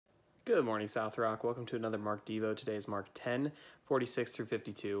Good morning, South Rock. Welcome to another Mark Devo. Today is Mark 10, 46 through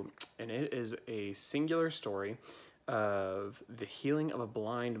 52, and it is a singular story of the healing of a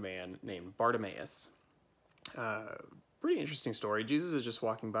blind man named Bartimaeus. Pretty interesting story. Jesus is just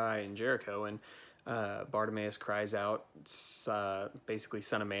walking by in Jericho, and Bartimaeus cries out, basically,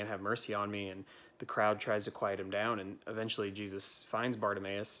 "Son of man, have mercy on me," and the crowd tries to quiet him down, and eventually Jesus finds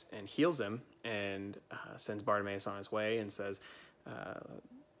Bartimaeus and heals him, and sends Bartimaeus on his way and says,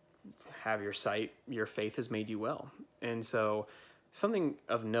 have your sight, your faith has made you well. And so something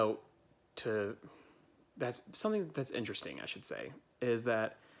of note that's interesting, I should say, is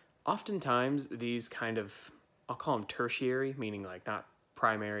that oftentimes these kind of, I'll call them tertiary, meaning like not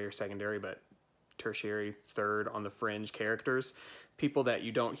primary or secondary, but tertiary, third on the fringe characters, people that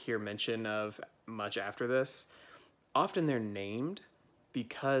you don't hear mention of much after this, often they're named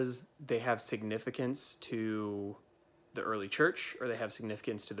because they have significance to the early church, or they have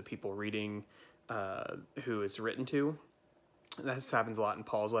significance to the people reading who it's written to. This happens a lot in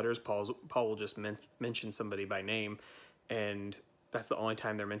Paul's letters. Paul will just mention somebody by name, and that's the only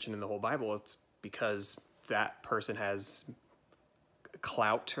time they're mentioned in the whole Bible. It's because that person has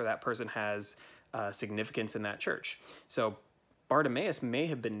clout, or that person has significance in that church. So Bartimaeus may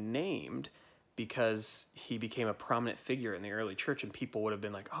have been named because he became a prominent figure in the early church, and people would have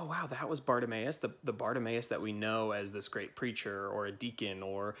been like, oh, wow, that was Bartimaeus, the Bartimaeus that we know as this great preacher or a deacon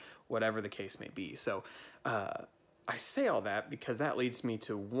or whatever the case may be. So I say all that because that leads me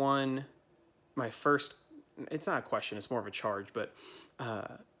to my first, it's not a question, it's more of a charge, but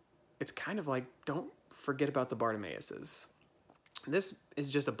it's kind of like, don't forget about the Bartimaeuses. This is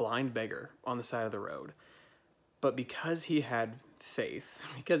just a blind beggar on the side of the road. But because he had faith,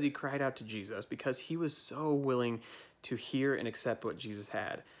 because he cried out to Jesus, because he was so willing to hear and accept what Jesus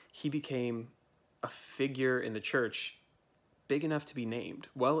had, he became a figure in the church big enough to be named.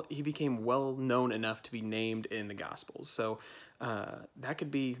 Well, he became well known enough to be named in the Gospels. So that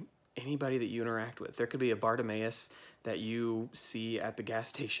could be anybody that you interact with. There could be a Bartimaeus that you see at the gas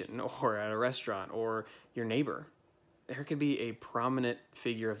station or at a restaurant, or your neighbor. There could be a prominent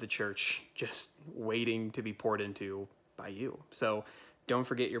figure of the church just waiting to be poured into by you. So don't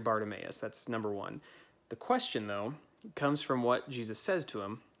forget your Bartimaeus. That's number one. The question, though, comes from what Jesus says to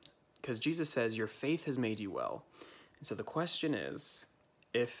him, because Jesus says, your faith has made you well. And so the question is,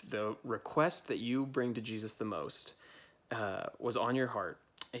 if the request that you bring to Jesus the most was on your heart,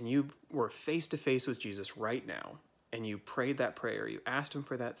 and you were face to face with Jesus right now, and you prayed that prayer, you asked him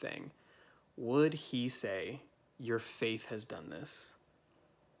for that thing, would he say, your faith has done this?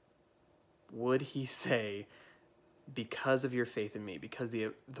 Would he say, because of your faith in me, because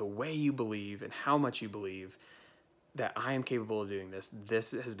the way you believe and how much you believe that I am capable of doing this,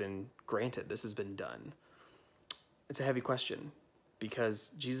 this has been granted, this has been done? It's a heavy question, because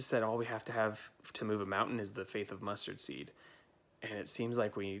Jesus said all we have to move a mountain is the faith of mustard seed. And it seems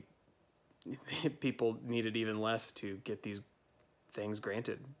like people needed even less to get these things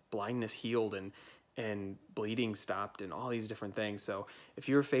granted. Blindness healed, and bleeding stopped, and all these different things. So if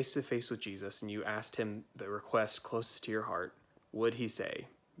you were face to face with Jesus and you asked him the request closest to your heart, would he say,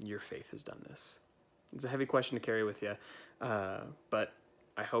 your faith has done this? It's a heavy question to carry with you, but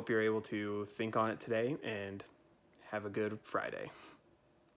I hope you're able to think on it today and have a good Friday.